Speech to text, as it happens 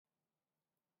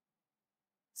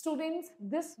Students,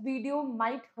 this video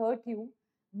might hurt you,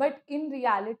 but in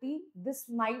reality, this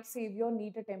might save your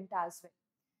NEET attempt as well.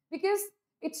 Because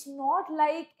it's not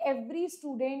like every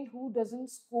student who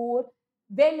doesn't score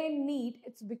well in NEET,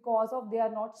 it's because of they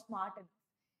are not smart enough.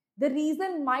 The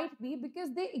reason might be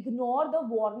because they ignore the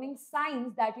warning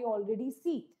signs that you already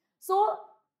see. So,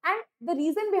 and the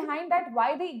reason behind that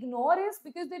why they ignore is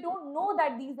because they don't know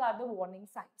that these are the warning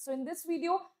signs. So in this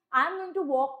video, I'm going to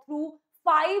walk through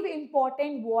 5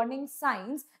 important warning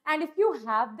signs, and if you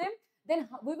have them, then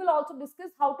we will also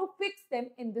discuss how to fix them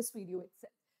in this video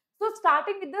itself. So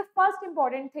starting with the first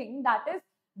important thing, that is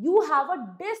you have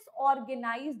a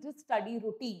disorganized study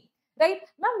routine, right?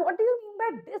 Now, what do you mean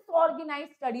by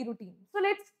disorganized study routine? So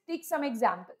let's take some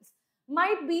examples.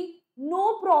 Might be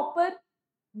no proper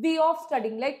way of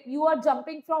studying, like you are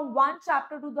jumping from one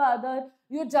chapter to the other,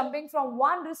 you're jumping from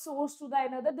one resource to the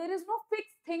another. There is no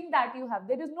fixed thing that you have,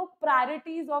 there is no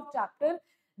priorities of chapter,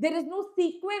 there is no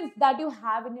sequence that you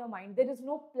have in your mind, there is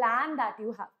no plan that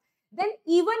you have. Then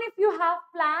even if you have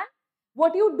plan,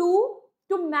 what you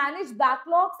do to manage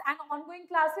backlogs and ongoing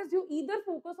classes, you either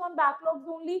focus on backlogs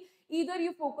only, either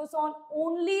you focus on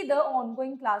only the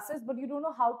ongoing classes, but you don't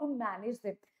know how to manage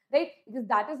them, right? Because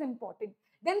that is important.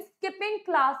 Then skipping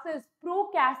classes,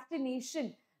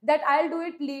 procrastination, that I'll do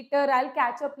it later, I'll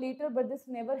catch up later, but this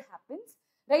never happens,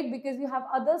 right? Because you have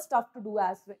other stuff to do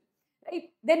as well, right?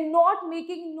 Then not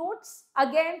making notes,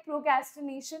 again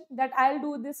procrastination, that I'll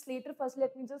do this later, first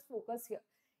let me just focus here.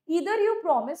 Either you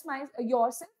promise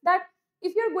yourself that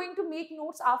if you're going to make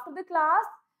notes after the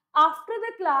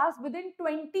class within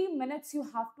 20 minutes you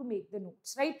have to make the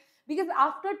notes, right? Because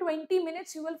after 20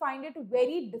 minutes you will find it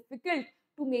very difficult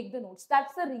to make the notes.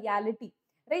 That's the reality,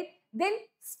 right? Then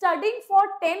studying for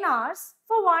 10 hours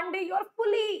for one day, you're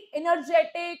fully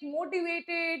energetic,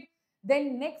 motivated.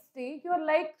 Then next day you're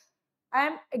like, I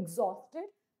am exhausted,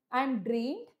 I am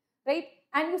drained, right?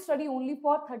 And you study only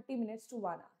for 30 minutes to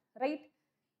 1 hour, right?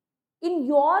 In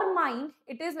your mind,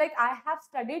 it is like I have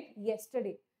studied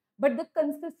yesterday, but the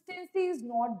consistency is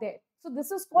not there. So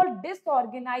this is called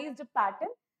disorganized pattern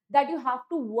that you have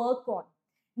to work on.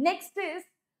 Next is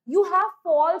you have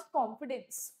false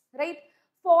confidence, right?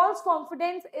 False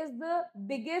confidence is the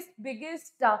biggest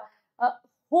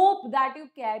hope that you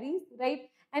carry, right?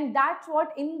 And that's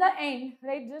what in the end,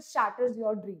 right, just shatters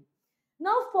your dream.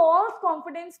 Now, false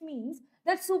confidence means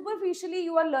that superficially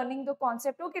you are learning the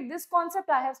concept. Okay, this concept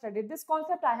I have studied, this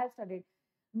concept I have studied.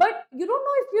 But you don't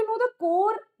know if you know the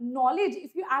core knowledge,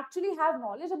 if you actually have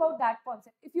knowledge about that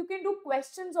concept, if you can do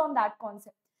questions on that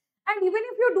concept. And even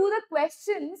if you do the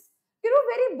questions,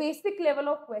 very basic level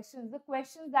of questions, the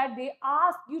questions that they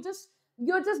ask,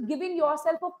 you're just giving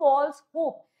yourself a false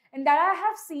hope. And that I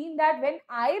have seen that when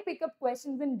I pick up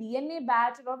questions in DNA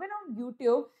batch or even on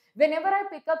YouTube, whenever I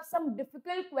pick up some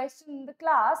difficult question in the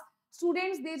class,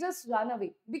 students, they just run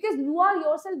away because you are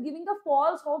yourself giving a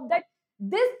false hope that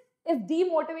this is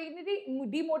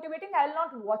demotivating, I'll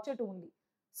not watch it only.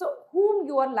 So whom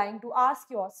you are lying to, ask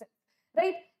yourself,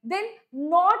 right? Then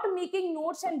not making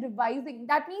notes and revising,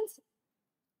 that means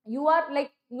you are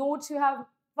like notes you have,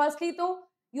 firstly though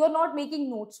you are not making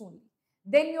notes only,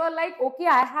 then you are like, okay,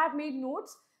 I have made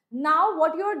notes. Now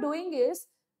what you are doing is,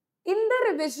 in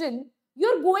the revision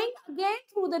you're going again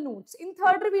through the notes, in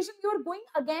third revision you're going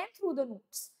again through the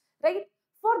notes, right?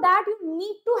 For that you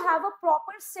need to have a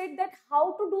proper set that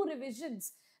how to do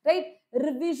revisions, right?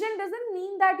 Revision doesn't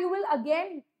mean that you will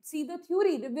again see the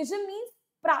theory. Revision means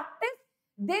practice,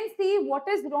 then see what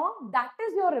is wrong, that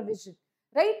is your revision,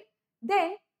 right?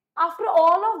 Then after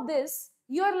all of this,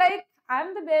 you're like,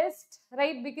 I'm the best,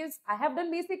 right? Because I have done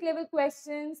basic level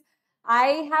questions,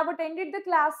 I have attended the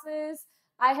classes,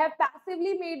 I have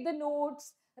passively made the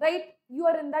notes, right? You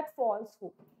are in that false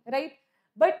hope, right?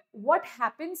 But what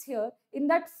happens here in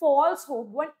that false hope,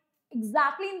 what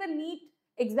exactly in the NEET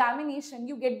examination,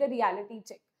 you get the reality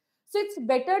check. So it's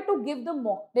better to give the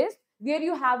mock test where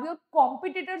you have your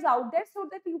competitors out there so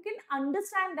that you can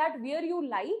understand that where you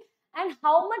lie and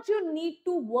how much you need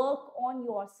to work on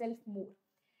yourself more.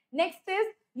 Next is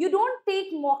you don't take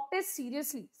mock test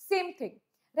seriously. Same thing,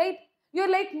 right? You're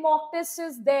like, mock test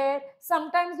is there.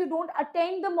 Sometimes you don't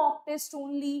attend the mock test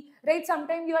only, right?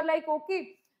 Sometimes you are like,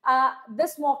 okay,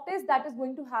 this mock test that is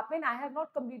going to happen, I have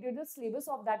not completed the syllabus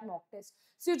of that mock test.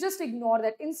 So you just ignore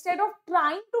that. Instead of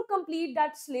trying to complete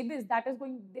that syllabus that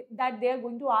they are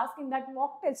going to ask in that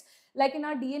mock test, like in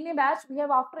our DNA batch, we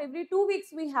have after every 2 weeks,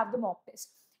 we have the mock test.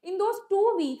 In those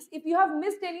 2 weeks, if you have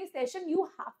missed any session, you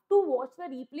have to watch the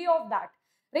replay of that,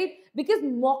 right? Because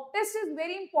mock test is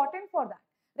very important for that,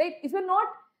 right? If you're not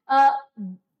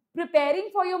preparing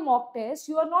for your mock test,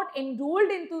 you are not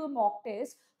enrolled into the mock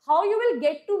test, how you will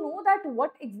get to know that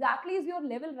what exactly is your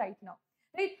level right now,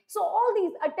 right? So all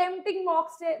these attempting mock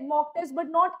test but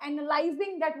not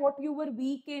analyzing that what you were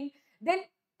weak in, then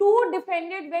too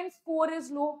defended when score is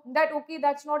low, that okay,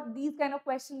 that's not, these kind of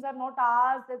questions are not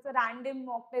asked, that's a random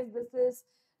mock test, this is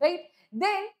right.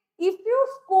 Then if you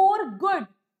score good,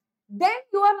 then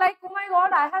you are like, oh my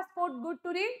god, I have scored good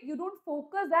today. You don't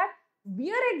focus that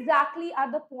where exactly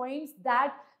are the points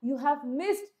that you have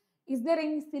missed. Is there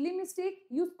any silly mistake?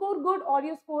 You score good or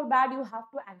you score bad, you have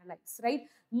to analyze, right?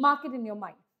 Mark it in your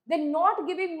mind. Then not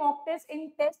giving mock tests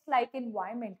in test like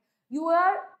environment. You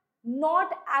are not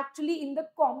actually in the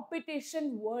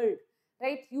competition world,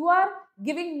 right? You are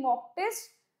giving mock tests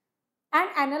and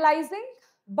analyzing,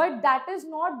 but that is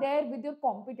not there with your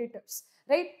competitors,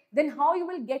 right? Then how you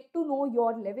will get to know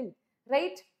your level,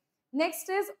 right? Next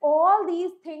is all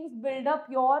these things build up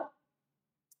your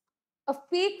a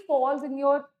fake falls in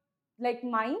your like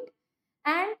mind,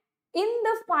 and in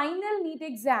the final NEET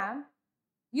exam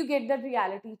you get the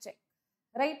reality check,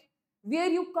 right? Where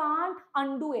you can't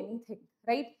undo anything,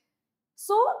 right?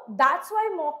 So that's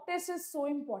why mock test is so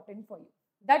important for you.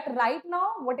 That right now,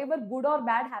 whatever good or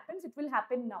bad happens, it will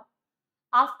happen now.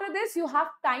 After this, you have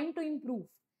time to improve.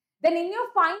 Then in your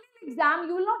final exam,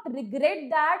 you will not regret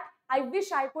that I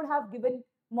wish I could have given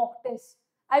mock test.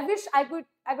 I wish I could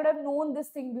have known this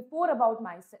thing before about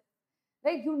myself.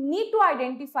 Right? You need to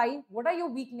identify what are your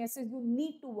weaknesses. You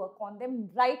need to work on them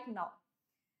right now.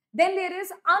 Then there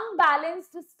is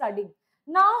unbalanced studying.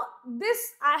 Now, this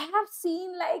I have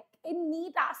seen like in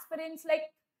NEET aspirants, like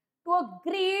to a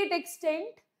great extent,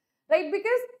 right?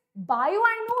 Because bio,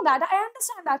 I know that, I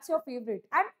understand that's your favorite,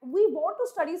 and we want to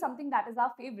study something that is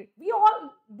our favorite. We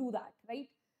all do that, right?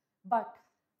 But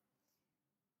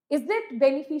is it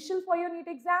beneficial for your NEET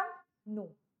exam? No.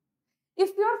 If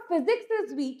your physics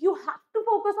is weak, you have to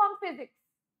focus on physics.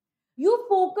 You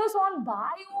focus on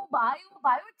bio.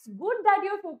 It's good that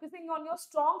you're focusing on your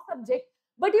strong subject,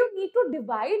 but you need to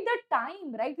divide the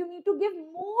time, right? You need to give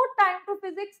more time to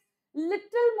physics,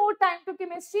 little more time to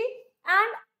chemistry,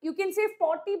 and you can say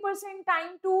 40%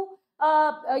 time to,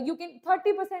 you can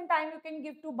 30% time you can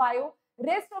give to bio.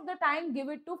 Rest of the time, give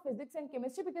it to physics and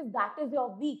chemistry because that is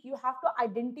your weak. You have to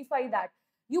identify that.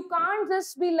 You can't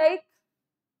just be like,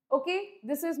 okay,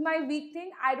 this is my weak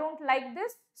thing, I don't like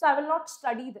this, so I will not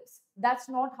study this. That's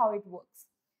not how it works.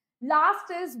 Last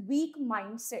is weak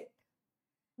mindset.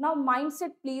 Now,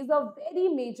 mindset plays a very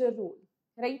major role,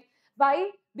 right?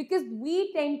 Why? Because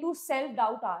we tend to self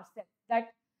doubt ourselves that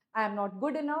I am not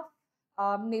good enough.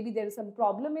 Maybe there is some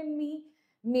problem in me.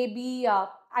 Maybe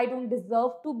I don't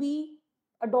deserve to be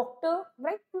a doctor,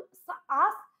 right? So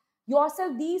ask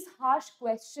yourself these harsh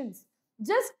questions.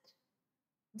 Just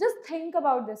just think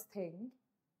about this thing.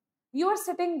 You are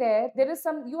sitting there, there is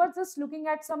some, you are just looking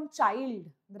at some child,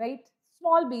 right?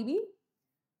 Small baby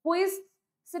who is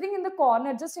sitting in the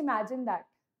corner. Just imagine that.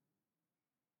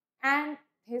 And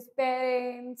his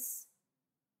parents,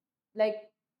 like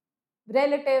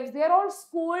relatives, they are all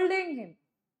scolding him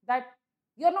that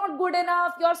you're not good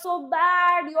enough, you're so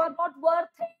bad, you are not worth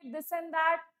it, this and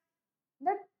that.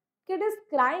 That kid is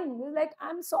crying. He's like,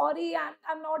 I'm sorry,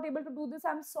 I'm not able to do this.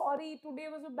 I'm sorry, today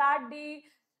was a bad day.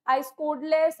 I scored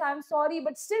less. I'm sorry.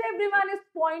 But still, everyone is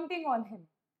pointing on him.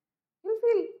 You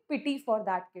feel pity for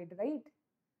that kid, right?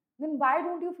 Then why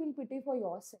don't you feel pity for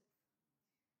yourself?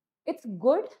 It's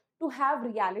good to have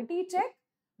reality check,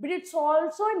 but it's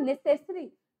also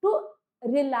necessary to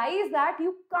realize that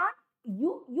you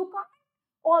can't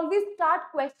always start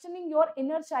questioning your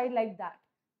inner child like that.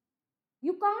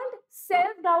 You can't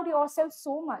self-doubt yourself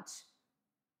so much.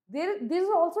 This is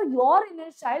also your inner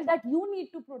child that you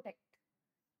need to protect.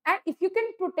 And if you can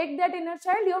protect that inner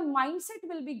child, your mindset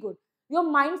will be good. Your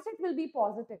mindset will be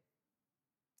positive.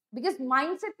 Because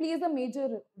mindset plays a major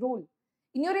role.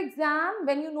 In your exam,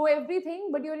 when you know everything,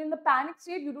 but you're in the panic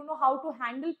state, you don't know how to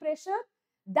handle pressure,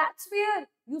 that's where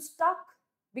you stuck.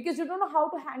 Because you don't know how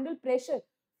to handle pressure.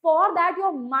 For that,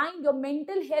 your mind, your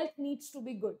mental health needs to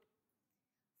be good.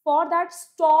 For that,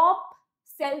 stop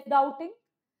self-doubting.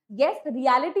 Yes,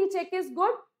 reality check is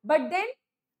good, but then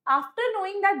after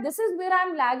knowing that this is where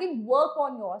I'm lagging, work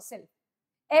on yourself.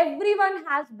 Everyone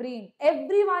has brain.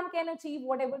 Everyone can achieve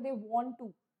whatever they want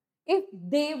to, if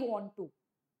they want to.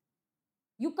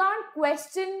 You can't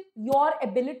question your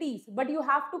abilities, but you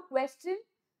have to question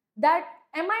that,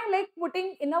 am I like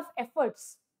putting enough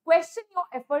efforts? Question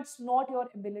your efforts, not your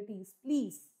abilities,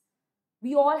 please.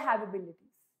 We all have abilities.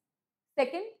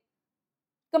 Second,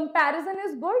 comparison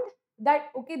is good,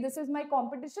 that okay, this is my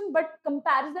competition, but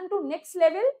comparison to next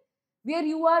level, where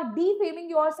you are defaming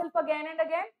yourself again and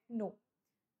again. No.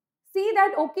 See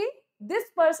that, okay, this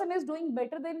person is doing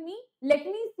better than me. Let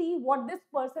me see what this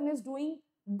person is doing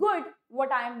good,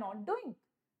 what I am not doing.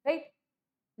 Right?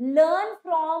 Learn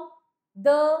from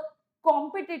the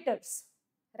competitors,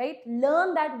 right?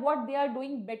 Learn that what they are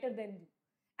doing better than you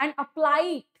and apply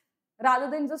it rather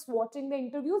than just watching the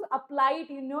interviews. Apply it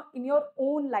in your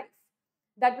own life.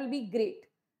 That will be great,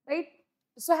 right?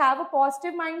 So have a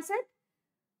positive mindset.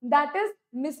 That is,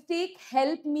 mistake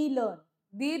help me learn.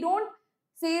 They don't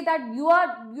say that you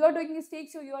are doing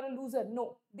mistakes, so you are a loser.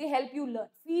 No, they help you learn.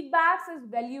 Feedbacks is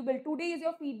valuable. Today is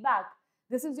your feedback.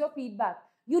 This is your feedback.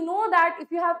 You know that if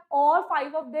you have all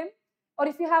five of them, or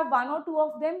if you have one or two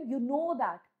of them, you know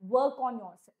that. Work on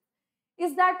yourself.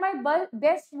 Is that my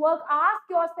best work? Ask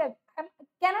yourself,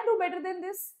 can I do better than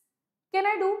this? Can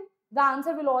I do? The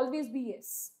answer will always be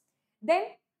yes. Then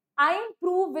I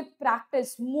improve with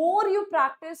practice. More you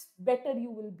practice, better you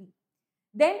will be.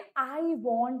 Then I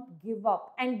won't give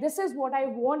up. And this is what I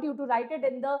want you to write it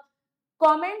in the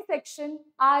comment section.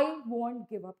 I won't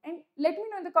give up. And let me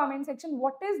know in the comment section,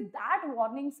 what is that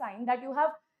warning sign that you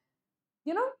have,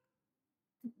 you know,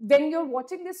 when you're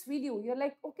watching this video, you're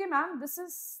like, okay, ma'am, this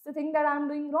is the thing that I'm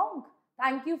doing wrong.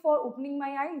 Thank you for opening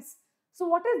my eyes. So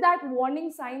what is that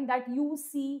warning sign that you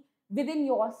see within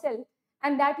yourself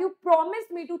and that you promise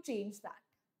me to change that?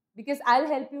 Because I'll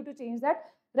help you to change that.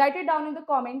 Write it down in the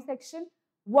comment section.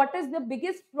 What is the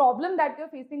biggest problem that you're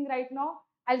facing right now?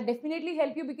 I'll definitely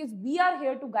help you, because we are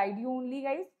here to guide you only,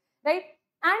 guys, right?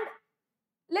 And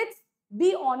let's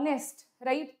be honest,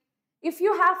 right? If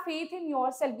you have faith in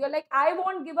yourself, you're like, I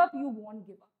won't give up, you won't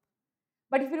give up.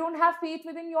 But if you don't have faith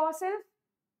within yourself,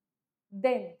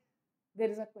 then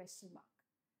there is a question mark,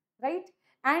 right?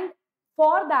 And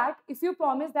for that, if you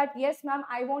promise that, yes, ma'am,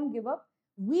 I won't give up,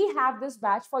 we have this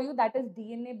batch for you, that is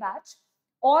DNA batch.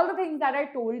 All the things that I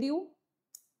told you,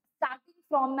 starting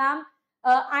from, ma'am,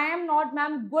 I am not,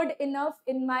 ma'am, good enough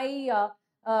in my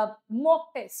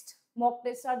mock test. Mock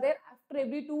tests are there. After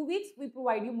every 2 weeks, we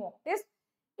provide you mock test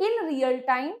in real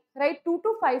time, right? 2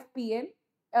 to 5 p.m.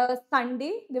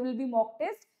 Sunday, there will be mock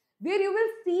test where you will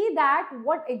see that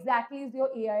what exactly is your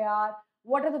AIR,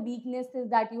 what are the weaknesses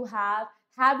that you have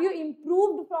you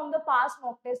improved from the past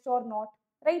mock test or not,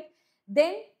 right?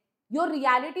 Then your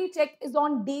reality check is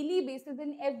on daily basis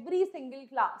in every single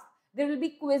class. There will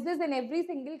be quizzes in every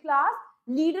single class,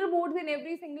 leaderboards in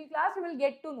every single class. You will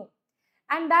get to know.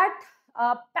 And that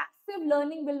passive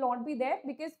learning will not be there,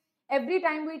 because every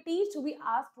time we teach, we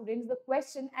ask students the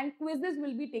question and quizzes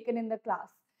will be taken in the class,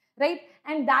 right?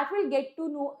 And that will get to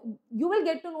know, you will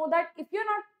get to know that if you're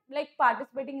not like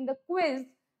participating in the quiz,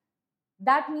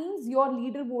 that means your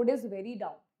leaderboard is very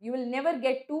down. You will never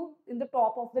get to in the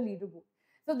top of the leaderboard.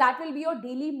 So that will be your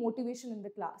daily motivation in the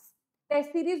class.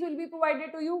 Test series will be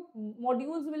provided to you,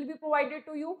 modules will be provided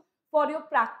to you for your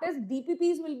practice,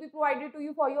 DPPs will be provided to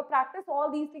you for your practice.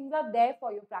 All these things are there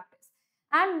for your practice.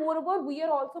 And moreover, we are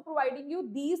also providing you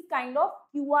these kind of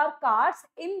QR cards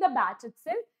in the batch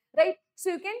itself, right?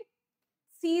 So you can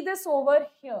see this over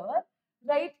here,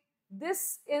 right?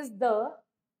 This is the,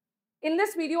 in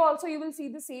this video also you will see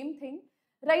the same thing,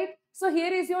 right? So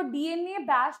here is your DNA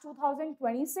batch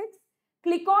 2026.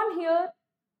 Click on here.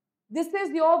 This is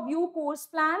your view course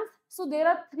plans. So there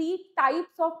are 3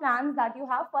 types of plans that you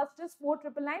have. First is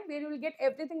 4999, where you will get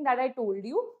everything that I told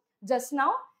you just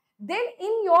now. Then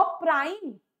in your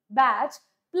prime batch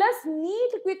plus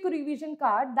NEET quick revision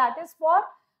card, that is for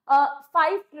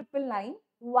 5999,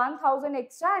 1000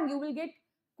 extra, and you will get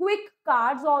quick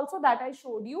cards also that I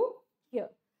showed you here.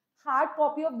 Hard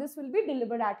copy of this will be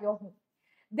delivered at your home.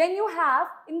 Then you have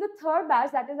in the third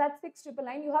batch, that is at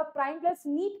 6999, you have prime plus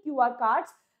NEET QR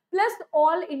cards plus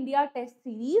all India test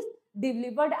series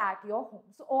delivered at your home.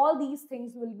 So all these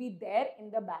things will be there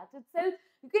in the batch itself.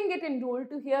 You can get enrolled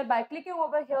to here by clicking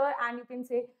over here, and you can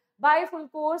say buy full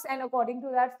course, and according to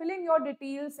that fill in your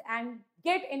details and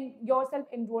get in yourself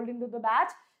enrolled into the batch,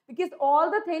 because all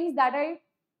the things that I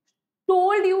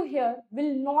told you here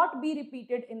will not be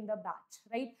repeated in the batch,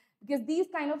 right? Because these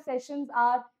kind of sessions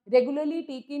are regularly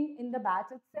taken in the batch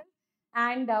itself,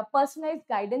 and personalized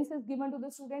guidance is given to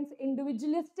the students.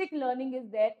 Individualistic learning is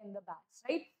there in the batch,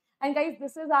 right? And guys,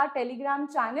 this is our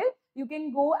Telegram channel. You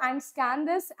can go and scan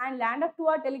this and land up to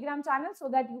our Telegram channel so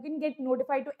that you can get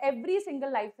notified to every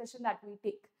single live session that we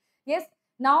take. Yes,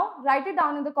 now write it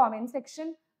down in the comment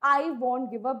section. I won't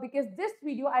give up, because this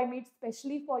video I made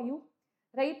specially for you,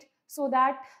 right? So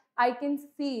that I can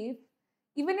save,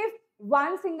 even if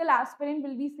one single aspirant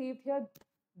will be saved here,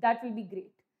 that will be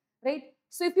great, right?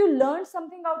 So if you learned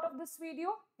something out of this video,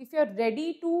 if you're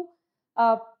ready to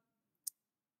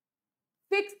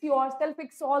fix yourself,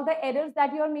 fix all the errors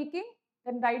that you're making,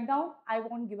 then write down, I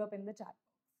won't give up in the chat.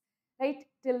 Right?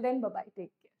 Till then, bye-bye.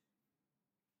 Take care.